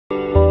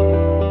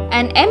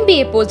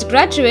MBA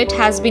postgraduate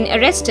has been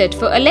arrested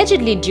for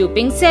allegedly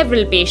duping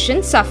several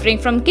patients suffering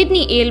from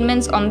kidney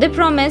ailments on the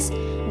promise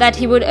that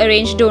he would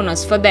arrange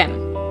donors for them.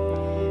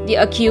 The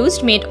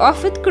accused made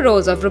off with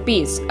crores of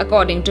rupees,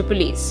 according to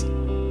police.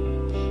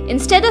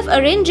 Instead of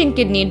arranging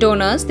kidney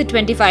donors, the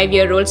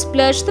 25-year-old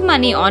splurged the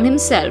money on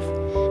himself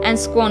and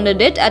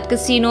squandered it at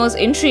casinos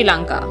in Sri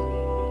Lanka.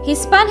 He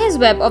spun his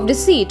web of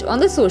deceit on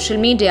the social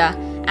media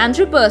and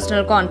through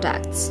personal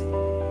contacts.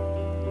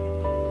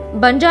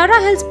 Banjara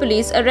Hills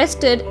police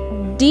arrested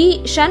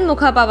D.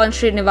 Shanmukhapavan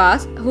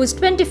Srinivas, who is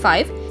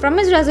 25, from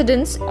his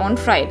residence on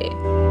Friday.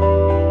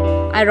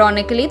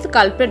 Ironically, the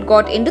culprit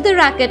got into the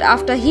racket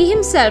after he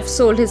himself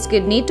sold his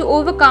kidney to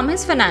overcome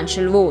his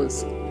financial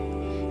woes.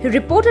 He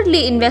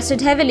reportedly invested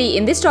heavily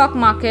in the stock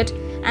market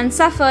and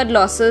suffered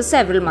losses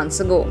several months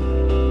ago.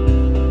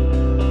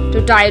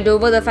 To tide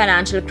over the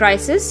financial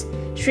crisis,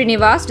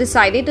 Srinivas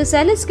decided to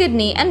sell his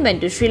kidney and went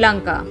to Sri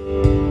Lanka.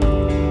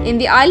 In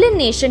the island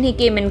nation, he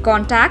came in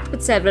contact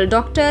with several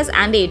doctors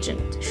and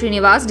agents.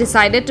 Srinivas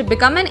decided to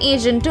become an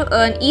agent to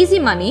earn easy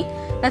money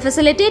by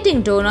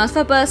facilitating donors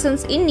for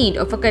persons in need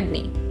of a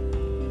kidney.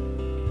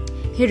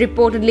 He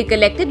reportedly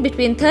collected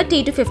between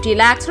 30 to 50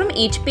 lakhs from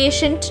each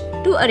patient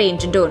to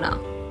arrange a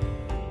donor.